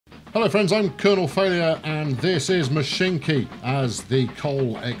Hello friends, I'm Colonel Failure and this is Mashinky as the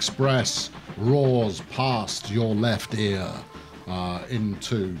Coal Express roars past your left ear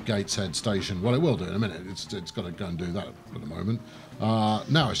into Gateshead Station. Well, it will do in a minute. It's got to go and do that at the moment.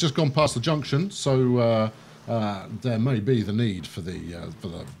 Now, it's just gone past the junction, so there may be the need for the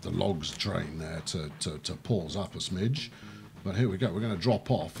logs train there to pause up a smidge. But here we go. We're going to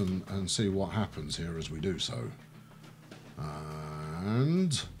drop off and see what happens here as we do so.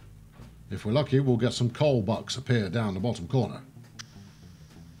 And if we're lucky, we'll get some coal bucks appear down the bottom corner.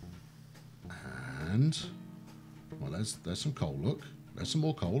 And, well, there's some coal, look. There's some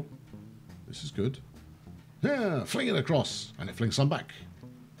more coal. This is good. Yeah, fling it across, and it flings some back.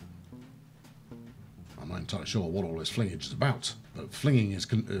 I'm not entirely sure what all this flingage is about, but flinging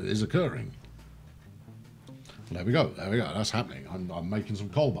is occurring. Well, there we go, that's happening. I'm making some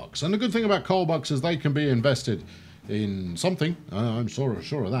coal bucks. And the good thing about coal bucks is they can be invested in something, I'm sure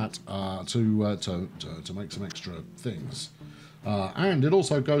of that, to make some extra things. And it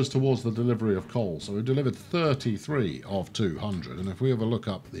also goes towards the delivery of coal. So we delivered 33 of 200, and if we have a look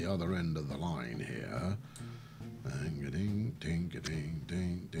up the other end of the line here, ding, ding, ding, ding,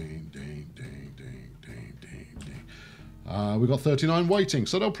 ding, ding, ding, ding, ding, ding, ding. We've got 39 waiting,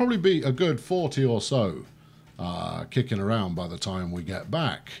 so there'll probably be a good 40 or so kicking around by the time we get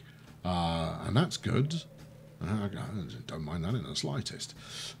back, and that's good. I don't mind that in the slightest.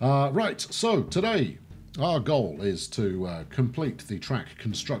 Right, so today our goal is to complete the track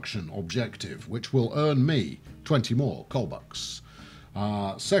construction objective, which will earn me 20 more coal bucks.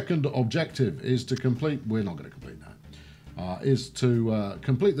 Second objective is to complete, we're not going to complete that, is to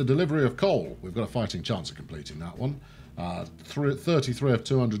complete the delivery of coal. We've got a fighting chance of completing that one. 33 of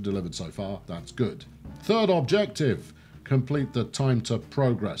 200 delivered so far, that's good. Third objective, complete the time to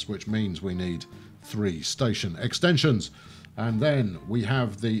progress, which means we need 3 station extensions. And then we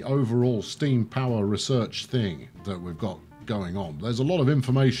have the overall steam power research thing that we've got going on. There's a lot of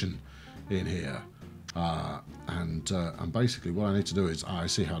information in here. And basically what I need to do is, I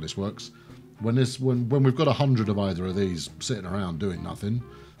see how this works. When we've got 100 of either of these sitting around doing nothing,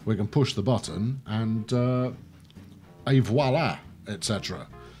 we can push the button and et voila, etc.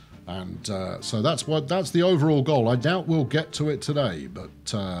 And so that's the overall goal. I doubt we'll get to it today, but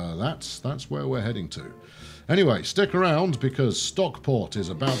that's where we're heading to. Anyway, stick around because Stockport is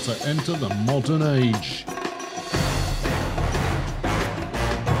about to enter the modern age.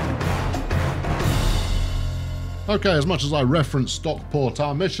 Okay, as much as I reference Stockport,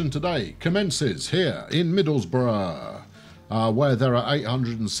 our mission today commences here in Middlesbrough, where there are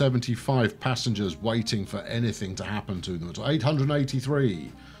 875 passengers waiting for anything to happen to them at all.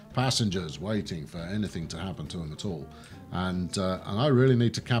 883 passengers waiting for anything to happen to them at all. And I really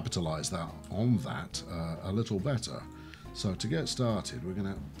need to capitalise on that a little better. So to get started, we're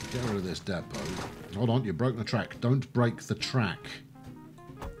going to get rid of this depot. Hold on, you broke the track. Don't break the track.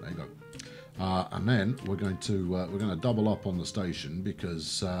 There you go. And then we're going to double up on the station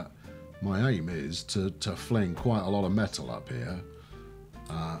because my aim is to fling quite a lot of metal up here,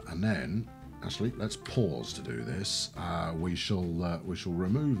 and then actually let's pause to do this. We shall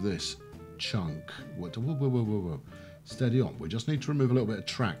remove this chunk. Whoa. Steady on. We just need to remove a little bit of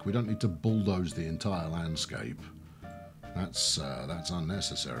track. We don't need to bulldoze the entire landscape. That's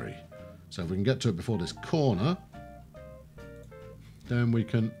unnecessary. So if we can get to it before this corner, then we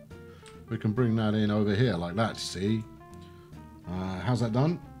can bring that in over here like that. See? How's that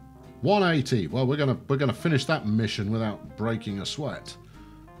done? 180. Well, we're gonna finish that mission without breaking a sweat.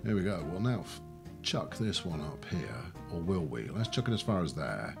 Here we go. We'll now chuck this one up here, or will we? Let's chuck it as far as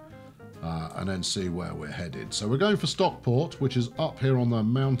there, and then see where we're headed. So we're going for Stockport, which is up here on the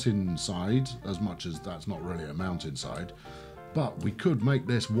mountain side, as much as that's not really a mountainside. But we could make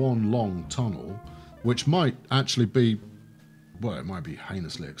this one long tunnel, which might actually be, well, it might be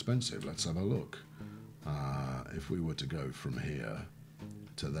heinously expensive. Let's have a look. If we were to go from here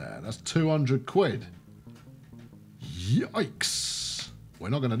to there, that's 200 quid. Yikes! We're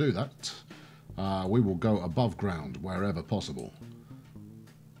not going to do that. We will go above ground wherever possible.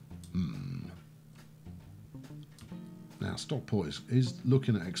 Now, Stockport is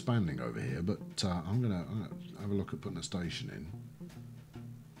looking at expanding over here, but I'm gonna have a look at putting a station in.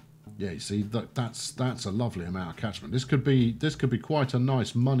 Yeah, you see, that's a lovely amount of catchment. This could be quite a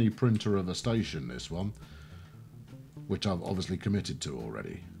nice money printer of a station, this one, which I've obviously committed to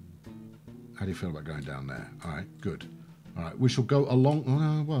already. How do you feel about going down there? All right, good. All right, we shall go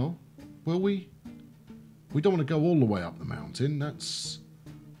along. Well, will we? We don't want to go all the way up the mountain.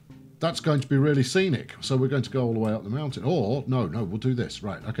 That's going to be really scenic. So we're going to go all the way up the mountain. Or, no, we'll do this.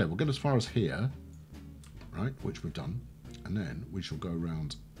 Right, okay, we'll get as far as here, right, which we've done. And then we shall go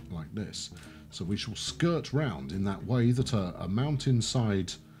around like this. So we shall skirt round in that way that a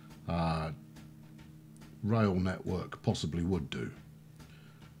mountainside rail network possibly would do.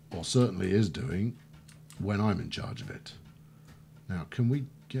 Or certainly is doing when I'm in charge of it. Now, can we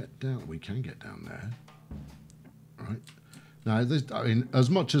get down? We can get down there. Right. Now, this, I mean, as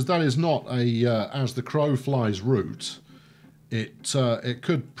much as that is not a as the crow flies route, it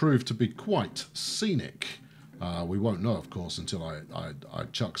could prove to be quite scenic. We won't know, of course, until I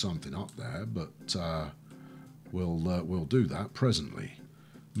chuck something up there, but we'll do that presently.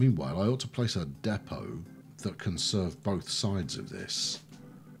 Meanwhile, I ought to place a depot that can serve both sides of this.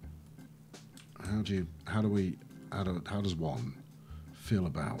 How does one feel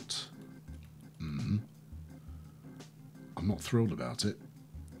about? I'm not thrilled about it.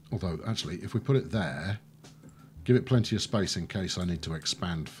 Although, actually, if we put it there, give it plenty of space in case I need to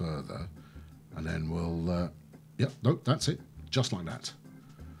expand further, and then we'll. Yep, nope, that's it. Just like that.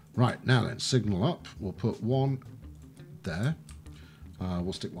 Right, now then, signal up. We'll put one there.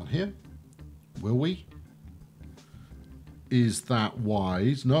 We'll stick one here. Will we? Is that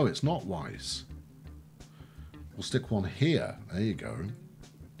wise? No, it's not wise. We'll stick one here. There you go.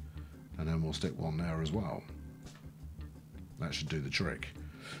 And then we'll stick one there as well. That should do the trick.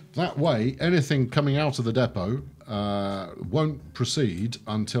 That way, anything coming out of the depot won't proceed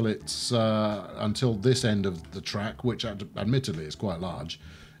until it's until this end of the track, which admittedly is quite large,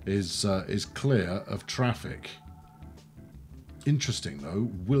 is clear of traffic. Interesting though,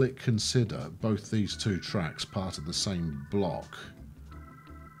 will it consider both these two tracks part of the same block?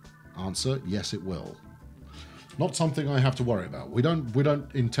 Answer: yes, it will. Not something I have to worry about. We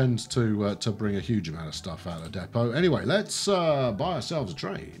don't intend to bring a huge amount of stuff out of the depot. Anyway, let's buy ourselves a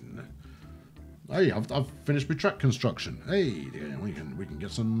train. Hey, I've finished my track construction. Hey, we can get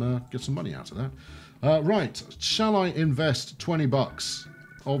some money out of that. Right, shall I invest $20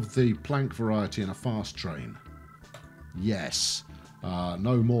 of the plank variety in a fast train? Yes.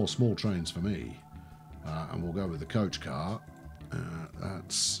 No more small trains for me. And we'll go with the coach car.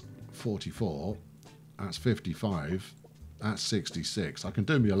 That's 44. That's 55. That's 66. I can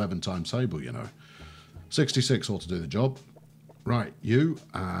do me 11 times table, you know. 66 ought to do the job. Right, you.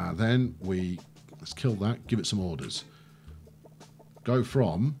 Then let's kill that. Give it some orders. Go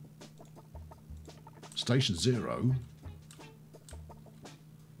from station 0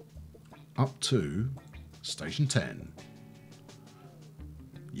 up to station 10.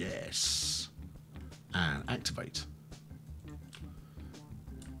 Yes. And activate.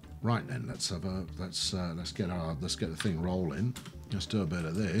 Right then, let's get the thing rolling. Let's do a bit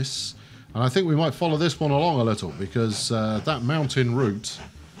of this, and I think we might follow this one along a little because that mountain route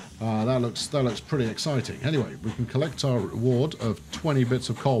that looks pretty exciting. Anyway, we can collect our reward of 20 bits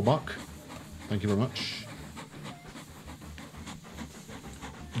of coal buck. Thank you very much.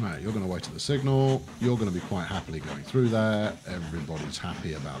 Right, you're going to wait at the signal. You're going to be quite happily going through there. Everybody's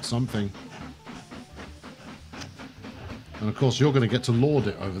happy about something. And of course, you're going to get to lord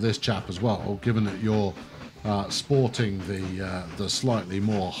it over this chap as well, given that you're sporting the slightly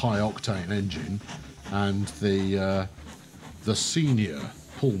more high-octane engine and the senior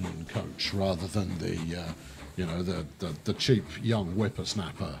Pullman coach rather than the cheap young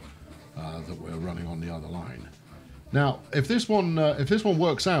whippersnapper that we're running on the other line. Now, if this one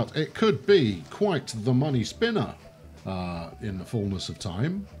works out, it could be quite the money spinner in the fullness of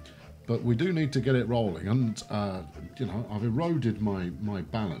time. But we do need to get it rolling, and I've eroded my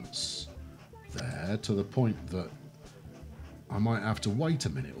balance there to the point that I might have to wait a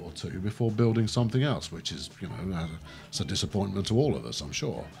minute or two before building something else, which is, it's a disappointment to all of us, I'm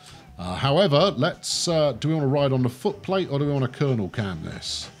sure. However, let's do we want to ride on the footplate or do we want to kernel cam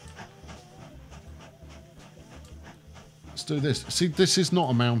this? Let's do this. See, this is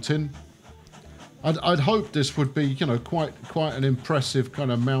not a mountain. I'd hope this would be, quite an impressive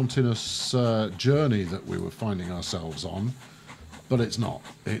kind of mountainous journey that we were finding ourselves on, but it's not.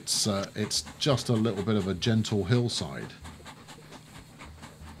 It's just a little bit of a gentle hillside.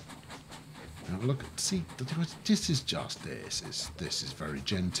 Now look, see, this is just this. This is very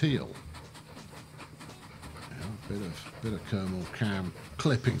genteel. Yeah, bit of kernel cam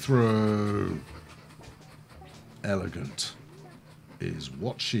clipping through. Elegant is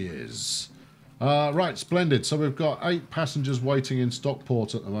what she is. Right, splendid. So we've got 8 passengers waiting in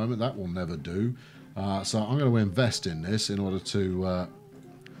Stockport at the moment. That will never do. So I'm going to invest in this in order to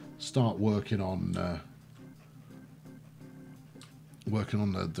start working on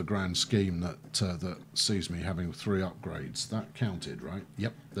the grand scheme that sees me having 3 upgrades. That counted, right?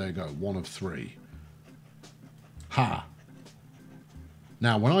 Yep, there you go. 1 of 3. Ha!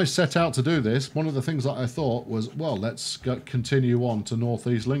 Now, when I set out to do this, one of the things that I thought was, well, let's continue on to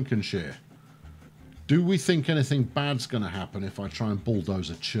northeast Lincolnshire. Do we think anything bad's going to happen if I try and bulldoze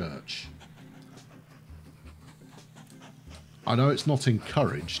a church? I know it's not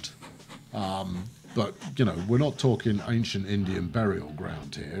encouraged, but, you know, we're not talking ancient Indian burial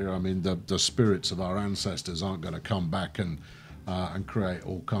ground here. I mean, the spirits of our ancestors aren't going to come back and create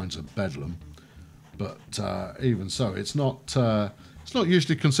all kinds of bedlam. But even so, it's not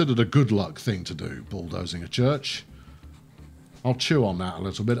usually considered a good luck thing to do, bulldozing a church. I'll chew on that a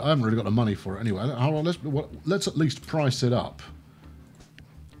little bit. I haven't really got the money for it anyway. Hold on, let's at least price it up.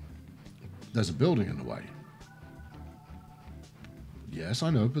 There's a building in the way. Yes, I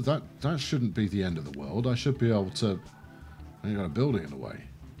know, but that shouldn't be the end of the world. I should be able to... You've got a building in the way.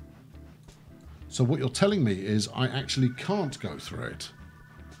 So what you're telling me is I actually can't go through it,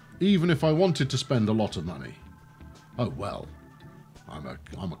 even if I wanted to spend a lot of money. Oh, well, I'm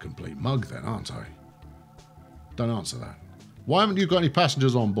a complete mug then, aren't I? Don't answer that. Why haven't you got any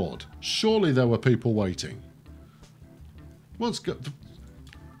passengers on board? Surely there were people waiting.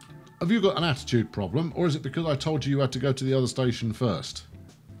 Have you got an attitude problem, or is it because I told you had to go to the other station first?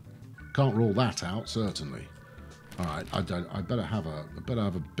 Can't rule that out, certainly. All right, I better have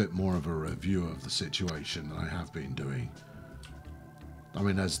a bit more of a review of the situation than I have been doing. I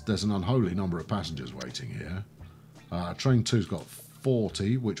mean, there's an unholy number of passengers waiting here. Train 2's got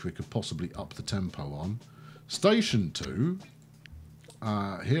 40, which we could possibly up the tempo on. Station 2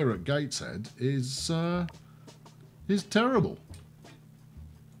 here at Gateshead is terrible.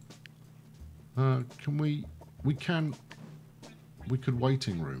 We could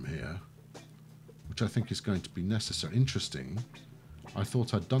waiting room here, which I think is going to be necessary. Interesting. I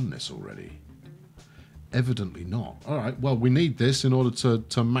thought I'd done this already. Evidently not. All right, well, we need this in order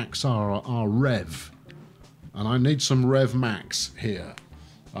to max our rev. And I need some rev max here.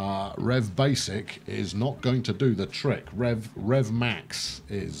 Rev basic is not going to do the trick. Rev max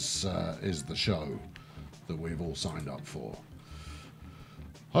is the show that we've all signed up for.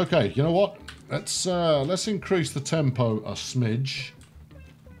 Okay, you know what? Let's increase the tempo a smidge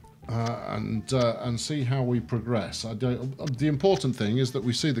and see how we progress. The important thing is that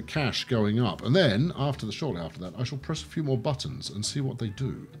we see the cash going up, and then shortly after that, I shall press a few more buttons and see what they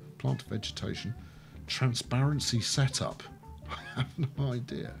do. Plant vegetation, transparency setup. I have no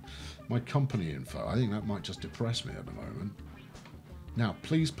idea. My company info. I think that might just depress me at the moment. Now,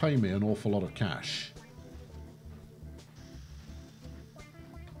 please pay me an awful lot of cash.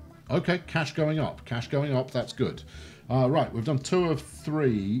 Okay, cash going up. Cash going up, that's good. Right, we've done 2 of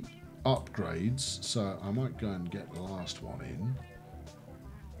 3 upgrades, so I might go and get the last one in.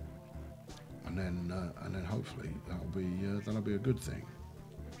 And then hopefully that'll be a good thing.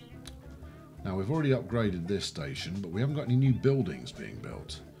 Now, we've already upgraded this station, but we haven't got any new buildings being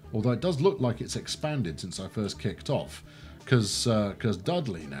built. Although it does look like it's expanded since I first kicked off, because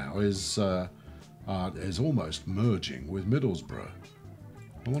Dudley now is almost merging with Middlesbrough.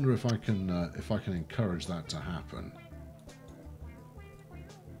 I wonder if I can encourage that to happen.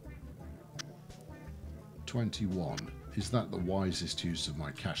 21. Is that the wisest use of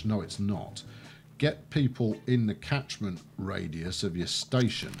my cash? No, it's not. Get people in the catchment radius of your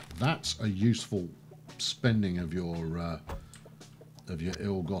station. That's a useful spending of your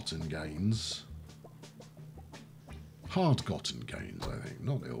ill-gotten gains. Hard-gotten gains, I think,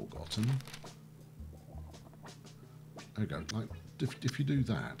 not ill-gotten. There you go. Like, if you do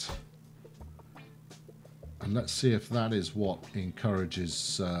that, and let's see if that is what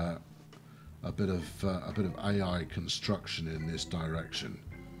encourages a bit of AI construction in this direction.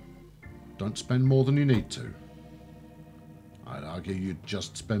 Don't spend more than you need to. I'd argue you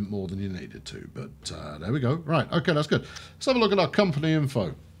just spent more than you needed to, but there we go. Right, okay, that's good. Let's have a look at our company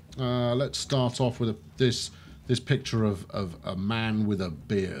info. Let's start off with this picture of a man with a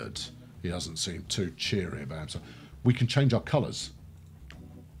beard. He doesn't seem too cheery about himself. We can change our colours.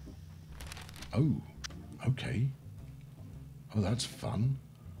 Oh, okay. Oh, that's fun.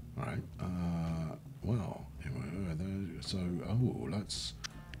 All right. Well, so let's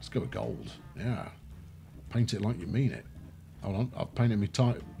go with gold. Yeah. Paint it like you mean it. Hold on. I've painted my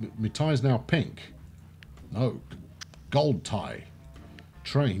tie. My tie's now pink. No, gold tie.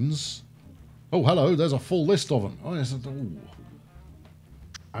 Trains. Oh, hello. There's a full list of them. Oh, yes. Ooh.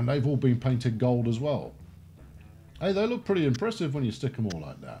 And they've all been painted gold as well. Hey, they look pretty impressive when you stick them all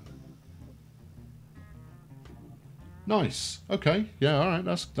like that. Nice. Okay. Yeah, all right.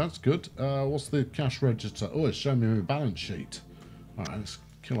 That's good. What's the cash register? Oh, it's showing me my balance sheet. All right, let's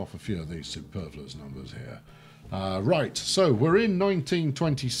kill off a few of these superfluous numbers here. Right, so we're in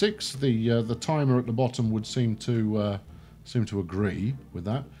 1926. The timer at the bottom would seem to seem to agree with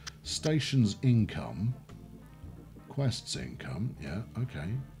that. Stations income. Quests income. Yeah, okay.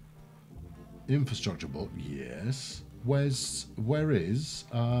 Infrastructure board. Yes. Where is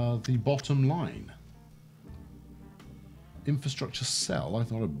the bottom line? Infrastructure cell. I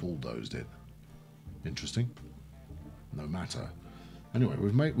thought I bulldozed it. Interesting. No matter. Anyway,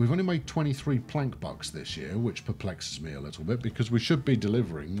 we've only made 23 plank bucks this year, which perplexes me a little bit because we should be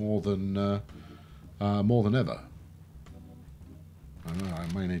delivering more than ever. I know I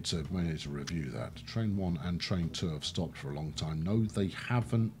may need to review that. Train 1 and Train 2 have stopped for a long time. No, they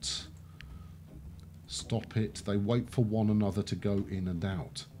haven't. Stop it. They wait for one another to go in and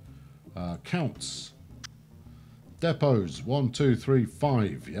out. Counts. Depots, 1, 2, 3,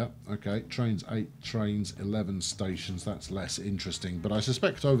 5. Yeah, okay. Trains, 8 trains, 11 stations. That's less interesting, but I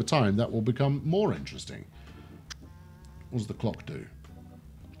suspect over time that will become more interesting. What does the clock do?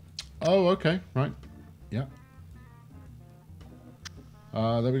 Oh, okay, right. Yeah.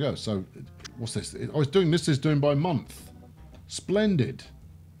 There we go. So, what's this? I was doing this. Is doing by month. Splendid.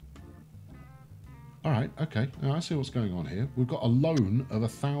 All right. Okay. Now I see what's going on here. We've got a loan of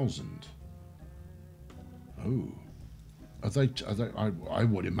 1,000. Oh. Are they, I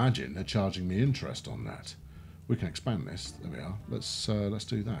would imagine they're charging me interest on that. We can expand this. There we are. Let's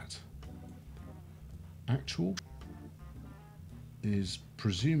do that. Actual is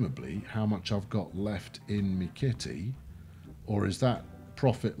presumably how much I've got left in my kitty, or is that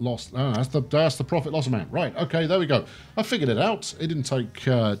profit loss? Oh, that's the profit loss amount. Right. Okay. There we go. I figured it out. It didn't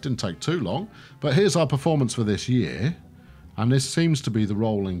take too long. But here's our performance for this year. And this seems to be the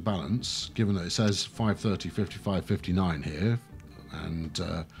rolling balance, given that it says 530, 55, 59 here,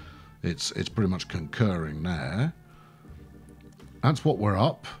 and it's pretty much concurring there. That's what we're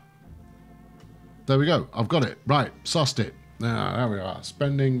up. There we go. I've got it. Right. Sussed it. Now, there we are.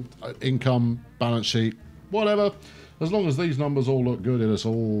 Spending, income, balance sheet, whatever. As long as these numbers all look good, it is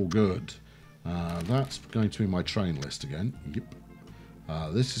all good. That's going to be my train list again.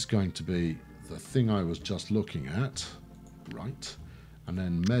 Yep. This is going to be the thing I was just looking at. Right, and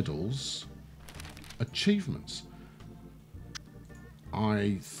then medals, achievements.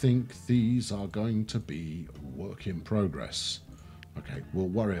 I think these are going to be work in progress. Okay, we'll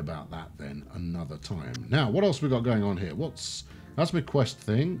worry about that then another time. Now, what else we got going on here? That's my quest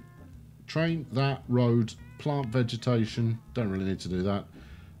thing. Train, that, road, plant vegetation. Don't really need to do that.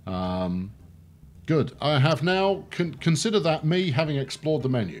 Good. I have now, consider that me having explored the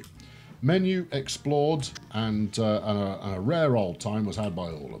menu. Menu explored, and a rare old time was had by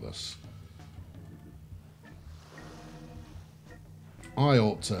all of us. I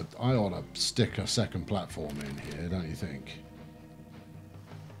ought to stick a second platform in here, don't you think?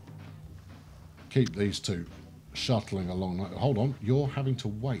 Keep these two shuttling along. Hold on, you're having to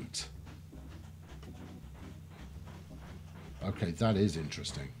wait. Okay, that is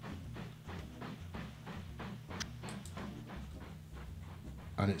interesting.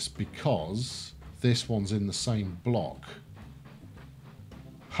 And it's because this one's in the same block.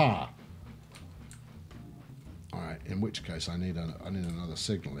 Ha! Alright, in which case I need another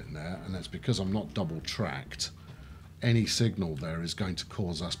signal in there, and that's because I'm not double tracked. Any signal there is going to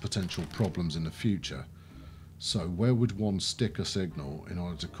cause us potential problems in the future. So where would one stick a signal in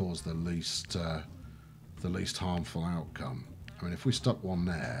order to cause the least harmful outcome? I mean, if we stuck one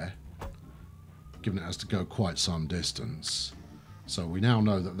there, given it has to go quite some distance. So we now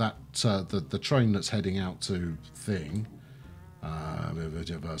know that the train that's heading out to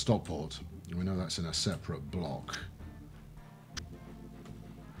Stockport, we know that's in a separate block.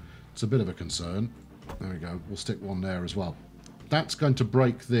 It's a bit of a concern. There we go. We'll stick one there as well. That's going to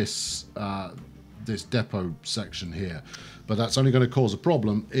break this this depot section here, but that's only going to cause a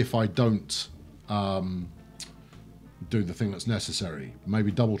problem if I don't do the thing that's necessary.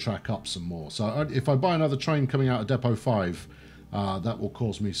 Maybe double track up some more. So if I buy another train coming out of Depot 5, that will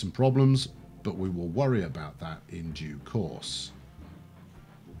cause me some problems, but we will worry about that in due course.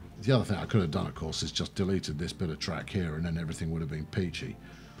 The other thing I could have done, of course, is just deleted this bit of track here, and then everything would have been peachy.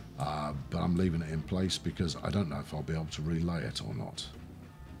 But I'm leaving it in place because I don't know if I'll be able to relay it or not.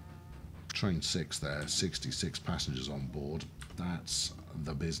 Train 6 there, 66 passengers on board. That's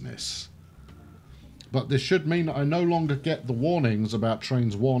the business. But this should mean that I no longer get the warnings about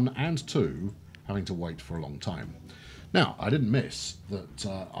trains 1 and 2 having to wait for a long time. Now, I didn't miss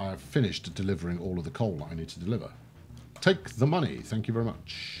that I've finished delivering all of the coal that I need to deliver. Take the money, thank you very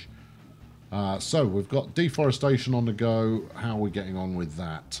much. So we've got deforestation on the go. How are we getting on with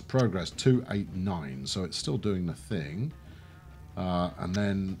that? Progress 289, so it's still doing the thing. And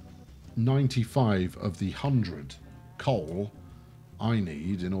then 95 of the 100 coal I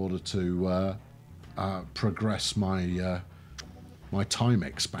need in order to progress my my time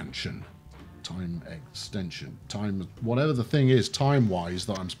expansion. Time extension. Time, whatever the thing is time-wise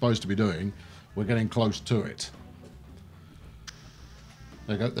that I'm supposed to be doing, we're getting close to it.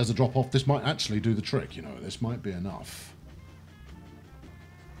 There you go. There's a drop-off. This might actually do the trick, you know. This might be enough.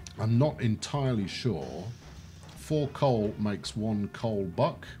 I'm not entirely sure. 4 coal makes 1 coal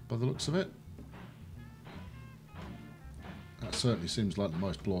buck, by the looks of it. That certainly seems like the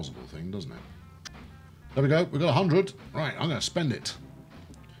most plausible thing, doesn't it? There we go. We've got 100. Right, I'm going to spend it.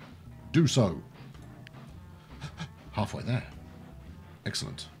 Do so. Halfway there.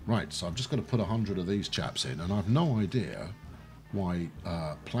 Excellent. Right, so I've just got to put 100 of these chaps in, and I've no idea why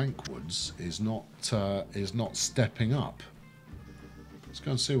Plankwoods is not stepping up. Let's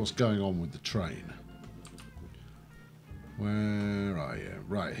go and see what's going on with the train. Where are you?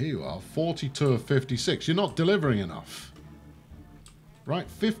 Right, here you are. 42 of 56. You're not delivering enough. Right,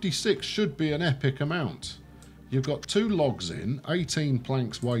 56 should be an epic amount. You've got 2 logs in, 18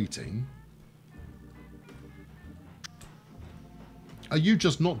 planks waiting. Are you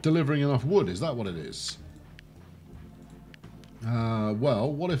just not delivering enough wood? Is that what it is?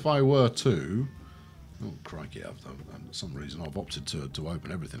 Well, what if I were to... Oh, crikey, for some reason I've opted to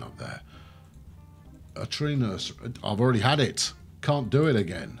open everything up there. A tree nursery. I've already had it. Can't do it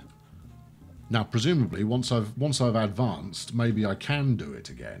again. Now, presumably, once I've advanced, maybe I can do it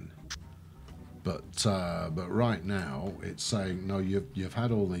again. But right now, it's saying, no, you've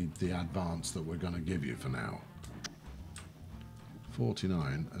had all the advance that we're going to give you for now.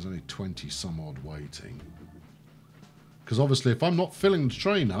 49, there's only 20 some odd waiting. Because obviously, if I'm not filling the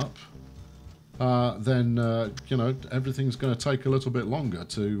train up, then, you know, everything's going to take a little bit longer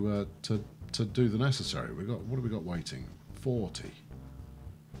to do the necessary. What have we got waiting? 40.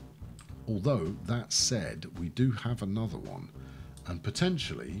 Although, that said, we do have another one. And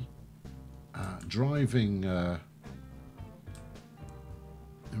potentially, driving... Here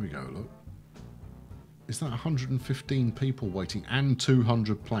we go, look. Is that 115 people waiting and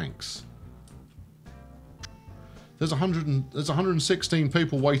 200 planks? There's 116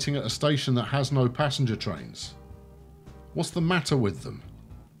 people waiting at a station that has no passenger trains. What's the matter with them?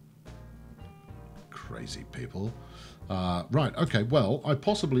 Crazy people. Right, okay, well, I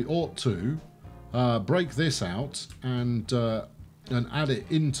possibly ought to break this out and add it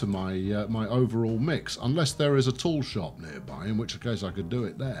into my my overall mix, unless there is a tool shop nearby, in which case I could do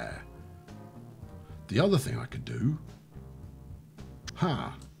it there. The other thing I could do...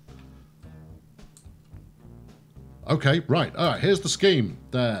 Okay, right. All right, here's the scheme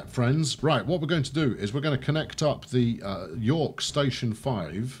there, friends. Right, what we're going to do is we're going to connect up the York Station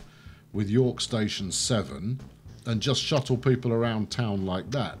 5 with York Station 7 and just shuttle people around town like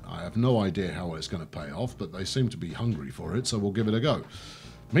that. I have no idea how it's going to pay off, but they seem to be hungry for it, so we'll give it a go.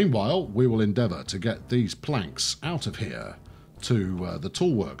 Meanwhile, we will endeavour to get these planks out of here to the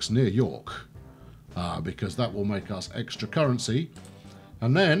toolworks near York, because that will make us extra currency.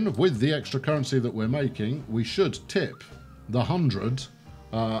 And then, with the extra currency that we're making, we should tip the 100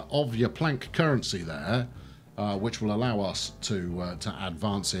 of your plank currency there, which will allow us to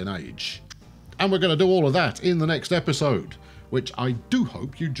advance in age. And we're going to do all of that in the next episode, which I do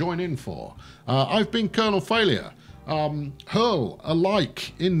hope you join in for. I've been Colonel Failure. Hurl a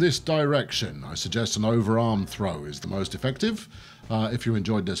like in this direction. I suggest an overarm throw is the most effective. If you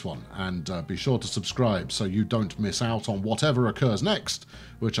enjoyed this one, and be sure to subscribe so you don't miss out on whatever occurs next,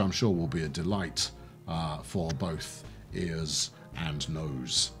 which I'm sure will be a delight for both ears and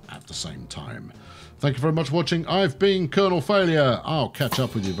nose at the same time. Thank you very much for watching. I've been Colonel Failure. I'll catch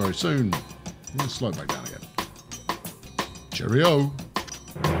up with you very soon. Slow back down again. Cheerio.